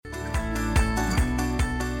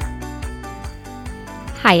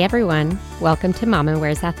Hi, everyone. Welcome to Mama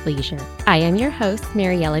Wears Athleisure. I am your host,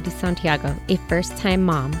 Mariela de Santiago, a first-time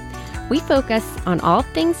mom. We focus on all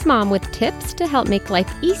things mom with tips to help make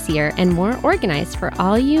life easier and more organized for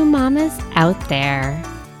all you mamas out there.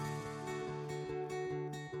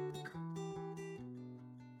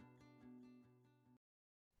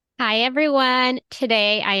 Hi, everyone.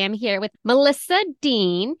 Today I am here with Melissa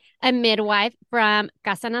Dean, a midwife from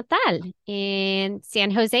Casa Natal in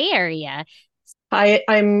San Jose area. Hi,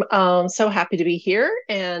 I'm so happy to be here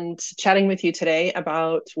and chatting with you today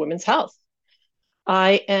about women's health.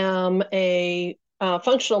 I am a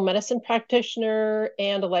functional medicine practitioner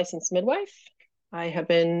and a licensed midwife. I have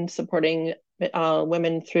been supporting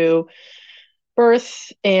women through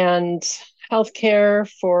birth and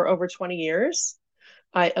healthcare for over 20 years.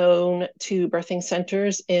 I own two birthing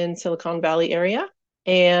centers in Silicon Valley area,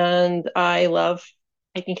 and I love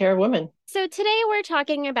taking care of women. So today we're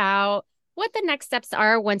talking about what the next steps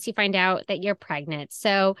are once you find out that you're pregnant.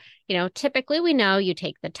 So, typically we know you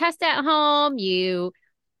take the test at home, you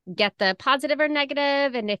get the positive or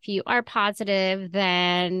negative, and if you are positive,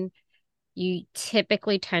 then you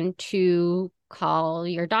typically tend to call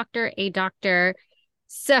your doctor, a doctor.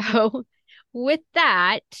 So, with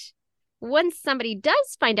that, once somebody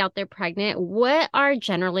does find out they're pregnant, what are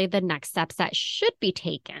generally the next steps that should be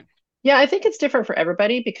taken? Yeah, I think it's different for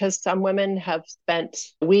everybody because some women have spent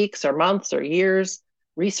weeks or months or years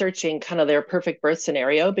researching kind of their perfect birth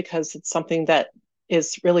scenario because it's something that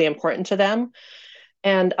is really important to them.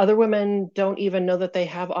 And other women don't even know that they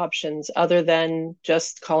have options other than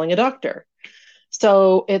just calling a doctor.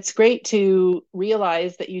 So it's great to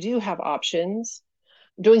realize that you do have options,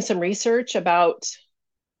 doing some research about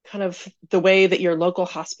kind of the way that your local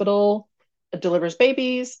hospital delivers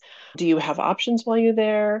babies. Do you have options while you're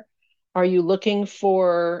there? Are you looking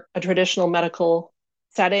for a traditional medical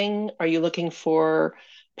setting? Are you looking for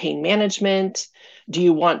pain management? Do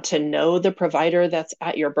you want to know the provider that's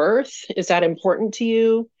at your birth? Is that important to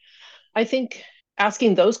you? I think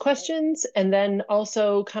asking those questions and then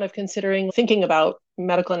also kind of considering thinking about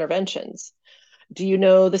medical interventions. Do you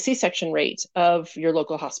know the C-section rate of your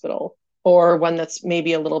local hospital or one that's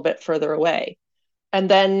maybe a little bit further away? And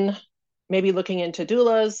then maybe looking into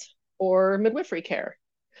doulas or midwifery care.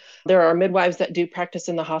 There are midwives that do practice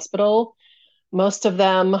in the hospital. Most of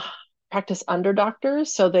them practice under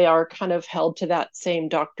doctors, so they are kind of held to that same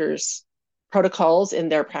doctor's protocols in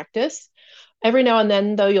their practice. Every now and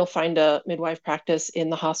then, though, you'll find a midwife practice in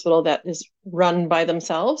the hospital that is run by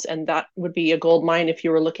themselves, and that would be a gold mine if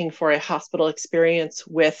you were looking for a hospital experience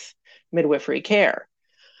with midwifery care.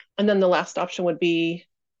 And then the last option would be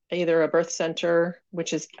either a birth center,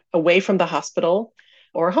 which is away from the hospital,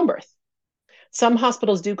 or a home birth. Some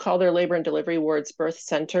hospitals do call their labor and delivery wards birth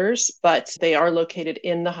centers, but they are located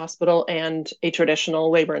in the hospital and a traditional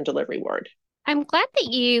labor and delivery ward. I'm glad that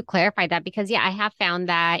you clarified that because, yeah, I have found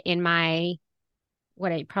that in my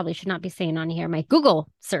what I probably should not be saying on here, my Google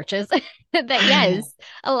searches, that yes,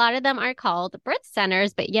 a lot of them are called birth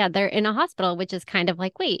centers, but yeah, they're in a hospital, which is kind of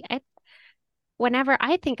like, wait, whenever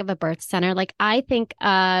I think of a birth center, like I think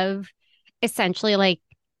of essentially like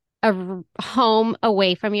home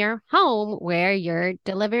away from your home where you're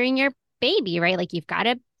delivering your baby, right? Like you've got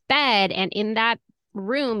a bed, and in that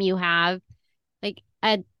room, you have like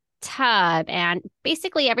a tub and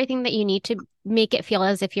basically everything that you need to make it feel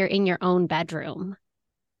as if you're in your own bedroom.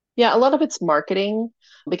 Yeah, a lot of it's marketing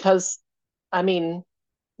because, I mean,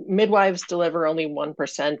 midwives deliver only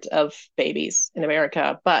 1% of babies in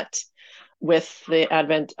America, but with the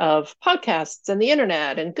advent of podcasts and the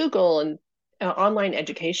internet and Google and online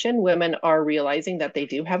education, women are realizing that they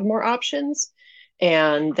do have more options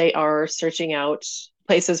and they are searching out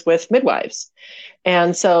places with midwives.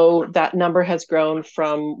 And so that number has grown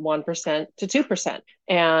from 1% to 2%.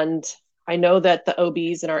 And I know that the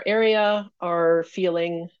OBs in our area are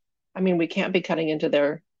feeling, I mean, we can't be cutting into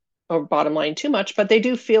their bottom line too much, but they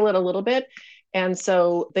do feel it a little bit. And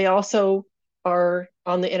so they also are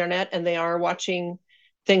on the internet and they are watching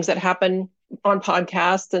things that happen on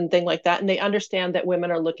podcasts and things like that. And they understand that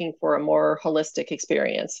women are looking for a more holistic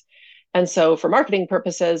experience. And so for marketing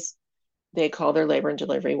purposes, they call their labor and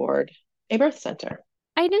delivery ward a birth center.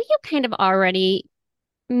 I know you kind of already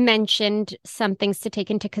mentioned some things to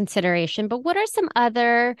take into consideration, but what are some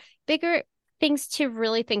other bigger things to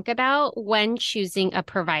really think about when choosing a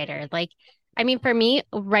provider? Like, I mean, for me,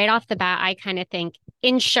 right off the bat, I kind of think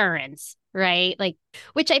insurance, right? Like,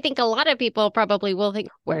 which I think a lot of people probably will think,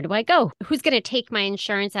 where do I go? Who's going to take my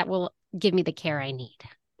insurance that will give me the care I need?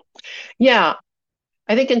 Yeah,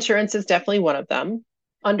 I think insurance is definitely one of them.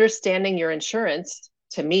 Understanding your insurance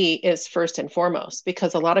to me is first and foremost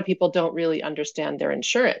because a lot of people don't really understand their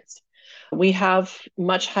insurance. We have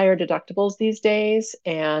much higher deductibles these days,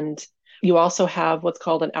 and you also have what's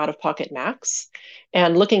called an out of pocket max.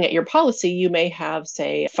 And looking at your policy, you may have,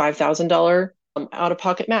 say, $5,000 out of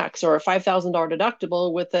pocket max or a $5,000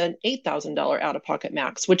 deductible with an $8,000 out of pocket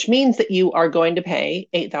max, which means that you are going to pay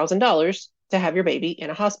 $8,000 to have your baby in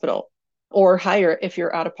a hospital or higher if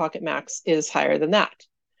your out of pocket max is higher than that.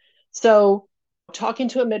 So, talking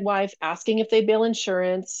to a midwife, asking if they bill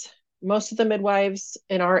insurance. Most of the midwives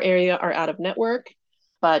in our area are out of network,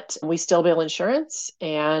 but we still bill insurance,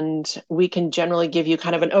 and we can generally give you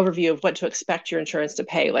kind of an overview of what to expect your insurance to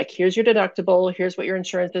pay. Like, here's your deductible, here's what your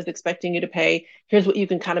insurance is expecting you to pay, here's what you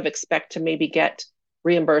can kind of expect to maybe get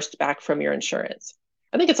reimbursed back from your insurance.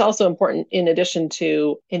 I think it's also important, in addition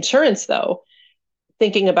to insurance, though,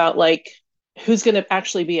 thinking about like who's going to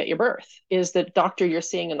actually be at your birth. Is the doctor you're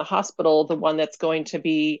seeing in the hospital the one that's going to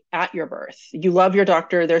be at your birth? You love your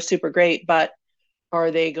doctor, they're super great, but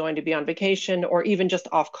are they going to be on vacation or even just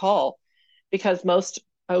off call? Because most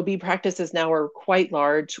OB practices now are quite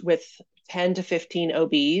large with 10 to 15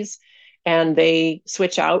 OBs, and they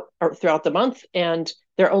switch out throughout the month, and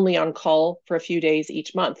they're only on call for a few days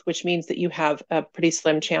each month, which means that you have a pretty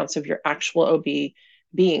slim chance of your actual OB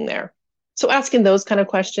being there. So asking those kind of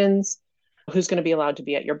questions, who's going to be allowed to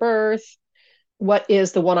be at your birth? What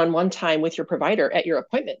is the one-on-one time with your provider at your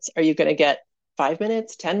appointments? Are you going to get 5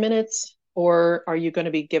 minutes, 10 minutes, or are you going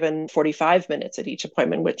to be given 45 minutes at each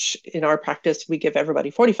appointment, which in our practice, we give everybody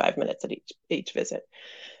 45 minutes at each visit.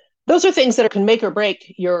 Those are things that can make or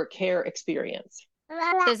break your care experience.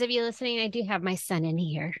 Those of you listening, I do have my son in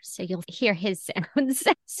here, so you'll hear his sounds.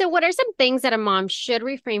 So, what are some things that a mom should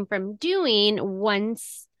refrain from doing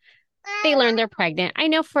once they learn they're pregnant? I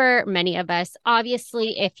know for many of us,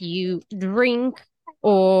 obviously, if you drink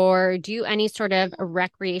or do any sort of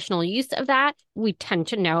recreational use of that, we tend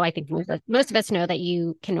to know, I think most of us know that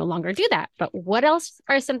you can no longer do that. But what else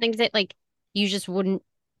are some things that like you just wouldn't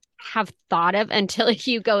have thought of until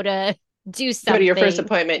you go to do Go to your first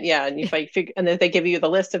something? appointment, yeah, and you figure, and then they give you the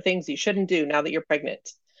list of things you shouldn't do now that you're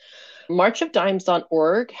pregnant.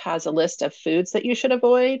 Marchofdimes.org has a list of foods that you should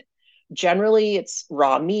avoid. Generally, it's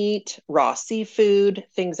raw meat, raw seafood,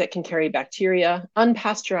 things that can carry bacteria.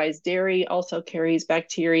 Unpasteurized dairy also carries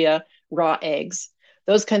bacteria, raw eggs.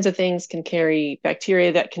 Those kinds of things can carry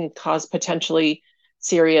bacteria that can cause potentially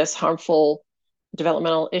serious, harmful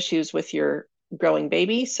developmental issues with your growing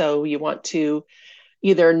baby. So you want to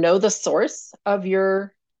either know the source of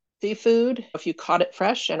your seafood. If you caught it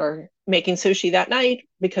fresh and are making sushi that night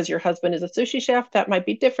because your husband is a sushi chef, that might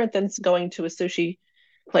be different than going to a sushi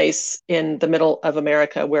place in the middle of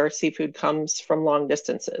America where seafood comes from long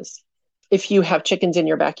distances. If you have chickens in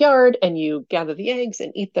your backyard and you gather the eggs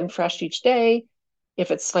and eat them fresh each day, if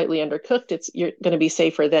it's slightly undercooked, you're going to be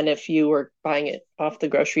safer than if you were buying it off the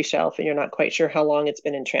grocery shelf and you're not quite sure how long it's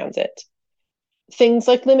been in transit. Things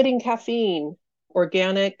like limiting caffeine,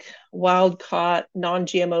 organic, wild caught, non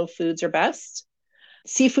GMO foods are best.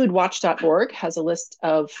 Seafoodwatch.org has a list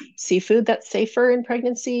of seafood that's safer in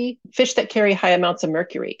pregnancy, fish that carry high amounts of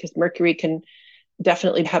mercury, because mercury can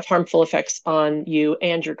definitely have harmful effects on you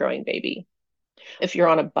and your growing baby. If you're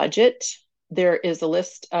on a budget, there is a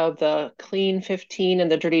list of the clean 15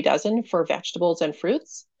 and the dirty dozen for vegetables and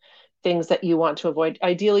fruits, things that you want to avoid.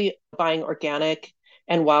 Ideally, buying organic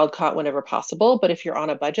and wild caught whenever possible. But if you're on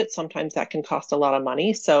a budget, sometimes that can cost a lot of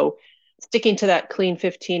money. So sticking to that clean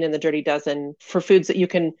 15 and the dirty dozen for foods that you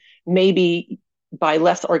can maybe buy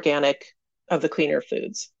less organic of the cleaner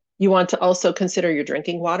foods. You want to also consider your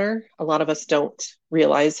drinking water. A lot of us don't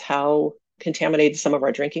realize how contaminated some of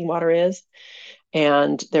our drinking water is.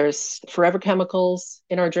 And there's forever chemicals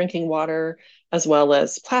in our drinking water, as well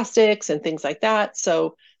as plastics and things like that.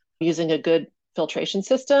 So using a good filtration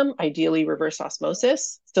system, ideally reverse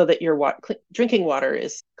osmosis, so that your drinking water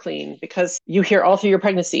is clean. Because you hear all through your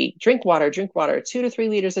pregnancy, drink water, 2 to 3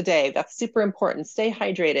 liters a day. That's super important. Stay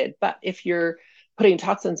hydrated. But if you're putting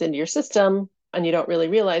toxins into your system and you don't really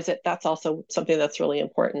realize it, that's also something that's really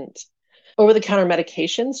important. Over-the-counter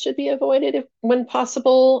medications should be avoided when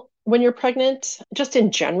possible when you're pregnant. Just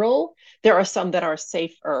in general, there are some that are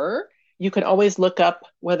safer. You can always look up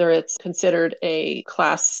whether it's considered a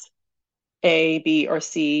class A, B, or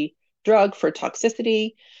C drug for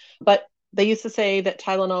toxicity. But they used to say that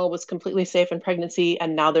Tylenol was completely safe in pregnancy,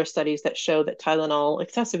 and now there's studies that show that Tylenol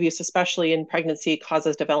excessive use, especially in pregnancy,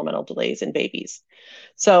 causes developmental delays in babies.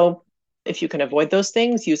 So if you can avoid those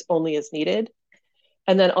things, use only as needed.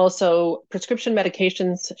 And then also prescription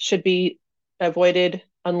medications should be avoided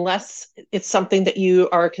unless it's something that you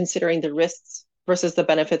are considering the risks versus the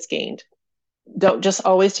benefits gained. Don't just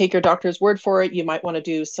always take your doctor's word for it. You might want to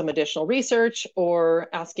do some additional research or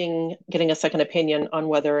getting a second opinion on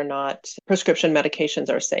whether or not prescription medications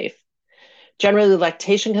are safe. Generally,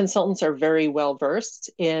 lactation consultants are very well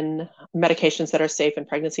versed in medications that are safe in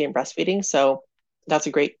pregnancy and breastfeeding. So that's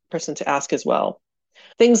a great person to ask as well.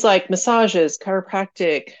 Things like massages,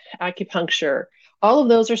 chiropractic, acupuncture, all of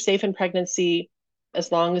those are safe in pregnancy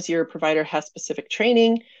as long as your provider has specific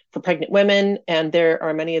training for pregnant women. And there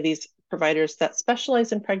are many of these providers that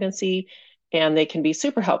specialize in pregnancy, and they can be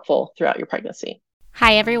super helpful throughout your pregnancy.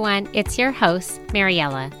 Hi, everyone. It's your host,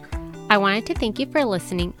 Mariella. I wanted to thank you for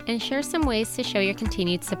listening and share some ways to show your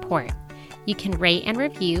continued support. You can rate and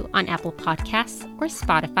review on Apple Podcasts or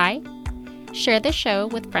Spotify. Share the show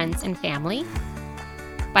with friends and family.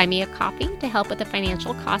 Buy me a coffee to help with the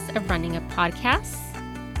financial costs of running a podcast.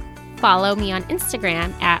 Follow me on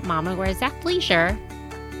Instagram at Mama Wears Athleisure.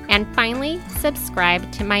 And finally,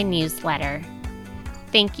 subscribe to my newsletter.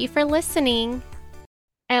 Thank you for listening.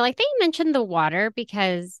 I like that you mentioned the water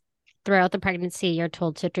because throughout the pregnancy, you're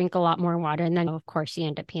told to drink a lot more water. And then, of course, you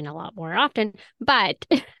end up peeing a lot more often. But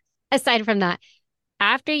aside from that,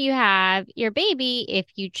 after you have your baby, if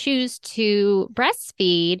you choose to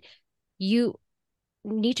breastfeed, you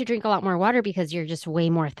need to drink a lot more water because you're just way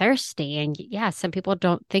more thirsty. And yeah, some people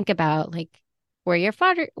don't think about like where your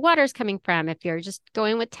water's coming from, if you're just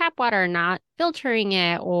going with tap water, not filtering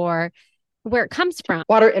it, or where it comes from.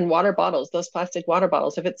 Water in water bottles, those plastic water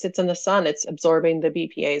bottles, if it sits in the sun, it's absorbing the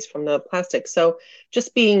BPAs from the plastic. So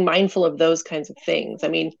just being mindful of those kinds of things. I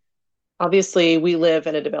mean, obviously, we live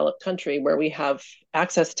in a developed country where we have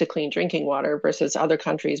access to clean drinking water versus other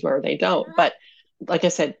countries where they don't. But like I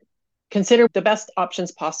said, consider the best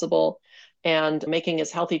options possible and making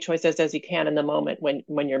as healthy choices as you can in the moment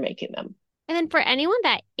when you're making them. And then for anyone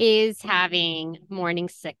that is having morning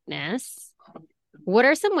sickness, what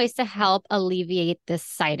are some ways to help alleviate this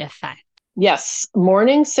side effect? Yes,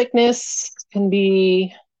 morning sickness can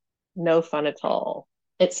be no fun at all.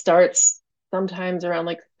 It starts sometimes around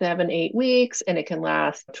like 7, 8 weeks, and it can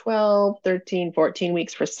last 12, 13, 14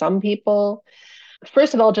 weeks for some people.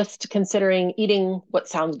 First of all, just considering eating what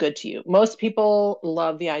sounds good to you. Most people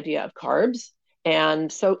love the idea of carbs.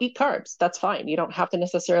 And so eat carbs. That's fine. You don't have to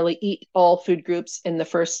necessarily eat all food groups in the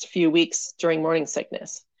first few weeks during morning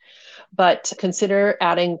sickness, but consider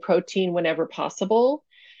adding protein whenever possible.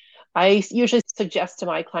 I usually suggest to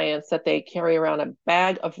my clients that they carry around a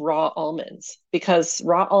bag of raw almonds because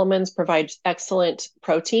raw almonds provide excellent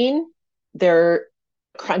protein. They're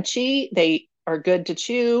crunchy, they are good to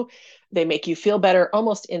chew, they make you feel better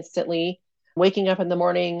almost instantly. Waking up in the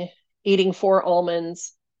morning, eating 4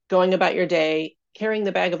 almonds, going about your day, carrying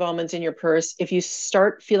the bag of almonds in your purse. If you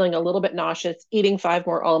start feeling a little bit nauseous, eating 5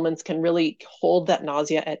 more almonds can really hold that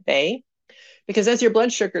nausea at bay because as your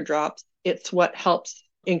blood sugar drops, it's what helps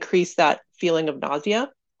increase that feeling of nausea.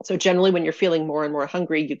 So generally, when you're feeling more and more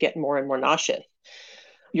hungry, you get more and more nauseous.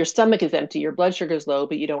 Your stomach is empty, your blood sugar is low,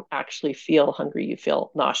 but you don't actually feel hungry. You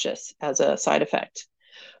feel nauseous as a side effect.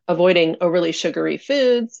 Avoiding overly sugary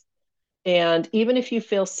foods. And even if you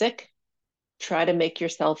feel sick, try to make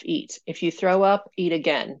yourself eat. If you throw up, eat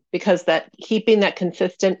again, because that keeping that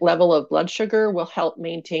consistent level of blood sugar will help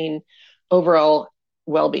maintain overall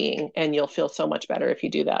well-being, and you'll feel so much better if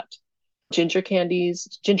you do that. Ginger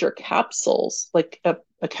candies, ginger capsules, like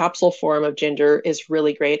a capsule form of ginger is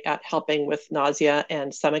really great at helping with nausea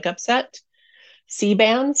and stomach upset.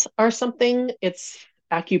 C-bands are something, it's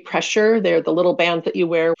acupressure. They're the little bands that you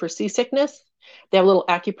wear for seasickness. They have a little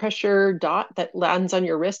acupressure dot that lands on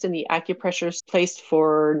your wrist, and the acupressure is placed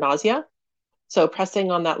for nausea. So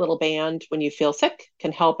pressing on that little band when you feel sick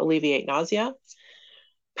can help alleviate nausea.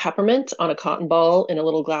 Peppermint on a cotton ball in a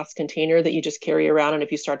little glass container that you just carry around. And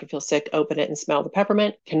if you start to feel sick, open it and smell the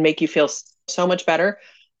peppermint, can make you feel so much better.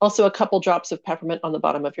 Also, a couple drops of peppermint on the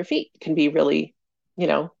bottom of your feet can be really,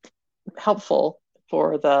 helpful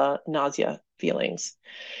for the nausea feelings.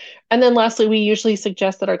 And then lastly, we usually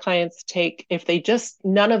suggest that our clients take, if they just,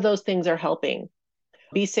 none of those things are helping,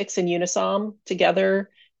 B6 and Unisom together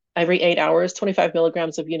every 8 hours, 25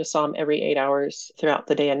 milligrams of Unisom every 8 hours throughout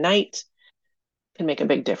the day and night can make a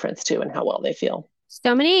big difference too in how well they feel.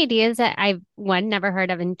 So many ideas that I've, one, never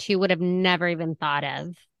heard of, and two, would have never even thought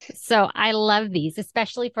of. So I love these,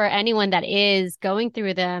 especially for anyone that is going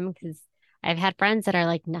through them, because I've had friends that are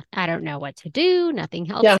like, no, I don't know what to do. Nothing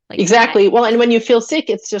helps. Yeah, Like, exactly. Well, and when you feel sick,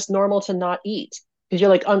 it's just normal to not eat because you're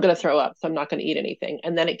like, I'm going to throw up, so I'm not going to eat anything.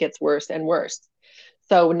 And then it gets worse and worse.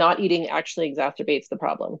 So not eating actually exacerbates the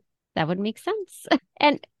problem. that would make sense.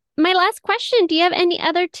 And my last question, do you have any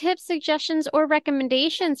other tips, suggestions, or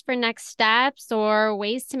recommendations for next steps or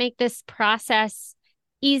ways to make this process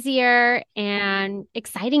easier and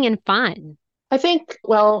exciting and fun? I think,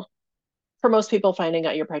 well, for most people, finding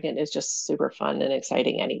out you're pregnant is just super fun and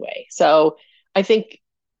exciting anyway. So I think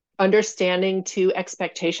understanding too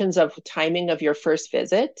expectations of timing of your first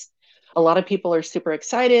visit. A lot of people are super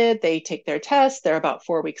excited. They take their test. They're about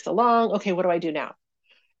 4 weeks along. Okay, what do I do now?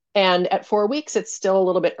 And at 4 weeks, it's still a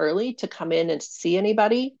little bit early to come in and see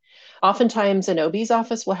anybody. Oftentimes, an OB's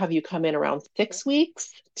office will have you come in around 6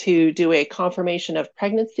 weeks to do a confirmation of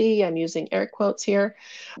pregnancy. I'm using air quotes here,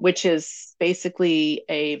 which is basically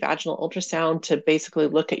a vaginal ultrasound to basically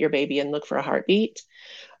look at your baby and look for a heartbeat.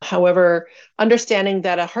 However, understanding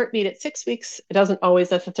that a heartbeat at 6 weeks, it doesn't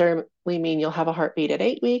always necessarily mean you'll have a heartbeat at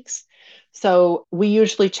 8 weeks. So we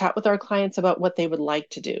usually chat with our clients about what they would like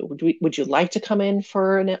to do. Would you like to come in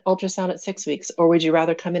for an ultrasound at 6 weeks, or would you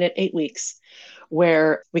rather come in at 8 weeks,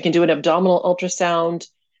 where we can do an abdominal ultrasound?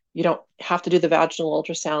 You don't have to do the vaginal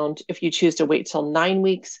ultrasound. If you choose to wait till 9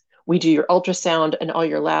 weeks, we do your ultrasound and all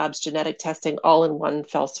your labs, genetic testing, all in one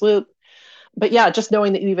fell swoop. But yeah, just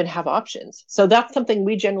knowing that you even have options. So that's something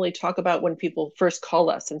we generally talk about when people first call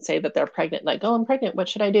us and say that they're pregnant, like, oh, I'm pregnant. What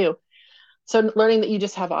should I do? So learning that you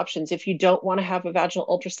just have options. If you don't want to have a vaginal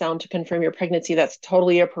ultrasound to confirm your pregnancy, that's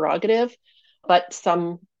totally your prerogative. But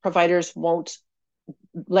some providers won't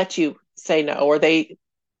let you say no, or they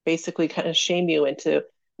basically kind of shame you into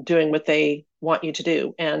doing what they want you to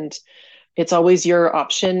do. And it's always your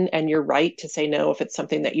option and your right to say no if it's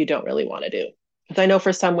something that you don't really want to do. Because I know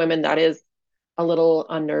for some women that is a little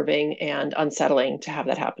unnerving and unsettling to have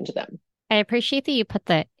that happen to them. I appreciate that you put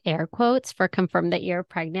the air quotes for confirm that you're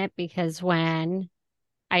pregnant because when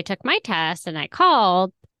I took my test and I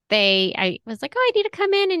called, I was like, oh, I need to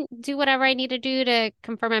come in and do whatever I need to do to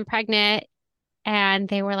confirm I'm pregnant. And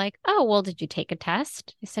they were like, oh, well, did you take a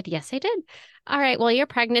test? I said, yes, I did. All right, well, you're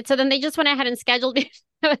pregnant. So then they just went ahead and scheduled me.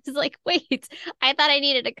 I was like, wait, I thought I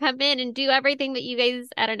needed to come in and do everything that you guys,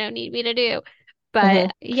 I don't know, need me to do. But Mm-hmm.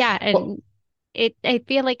 yeah, Well, and I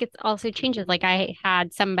feel like it's also changes. Like I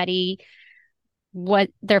had somebody what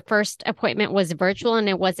their first appointment was virtual and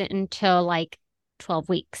it wasn't until like 12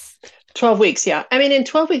 weeks. 12 weeks, yeah. I mean, in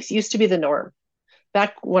 12 weeks used to be the norm.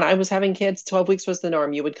 Back when I was having kids, 12 weeks was the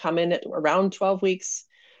norm. You would come in at around 12 weeks.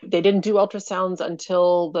 They didn't do ultrasounds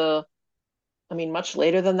until much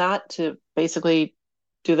later than that to basically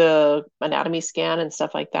do the anatomy scan and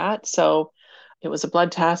stuff like that. So it was a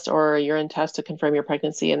blood test or a urine test to confirm your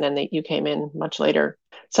pregnancy, and then you came in much later.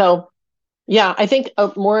 So yeah, I think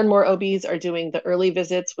more and more OBs are doing the early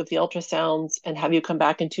visits with the ultrasounds and have you come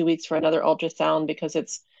back in 2 weeks for another ultrasound because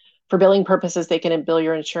it's for billing purposes, they can bill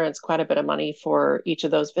your insurance quite a bit of money for each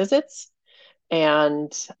of those visits.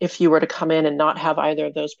 And if you were to come in and not have either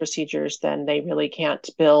of those procedures, then they really can't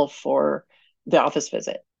bill for the office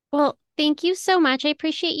visit. Well, thank you so much. I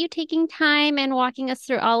appreciate you taking time and walking us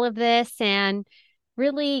through all of this and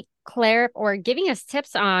really clear or giving us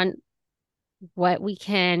tips on what we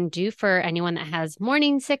can do for anyone that has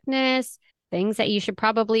morning sickness, things that you should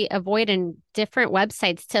probably avoid and different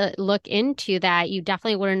websites to look into that you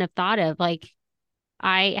definitely wouldn't have thought of. Like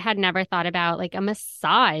I had never thought about like a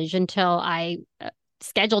massage until I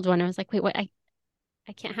scheduled one. I was like, wait, what? I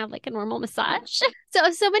can't have like a normal massage.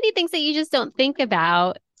 So many things that you just don't think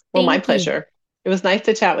about. Well, my Thank you. pleasure. It was nice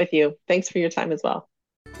to chat with you. Thanks for your time as well.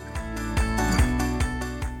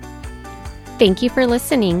 Thank you for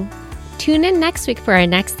listening. Tune in next week for our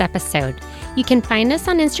next episode. You can find us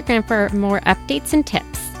on Instagram for more updates and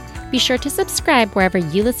tips. Be sure to subscribe wherever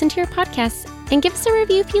you listen to your podcasts and give us a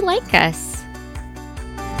review if you like us.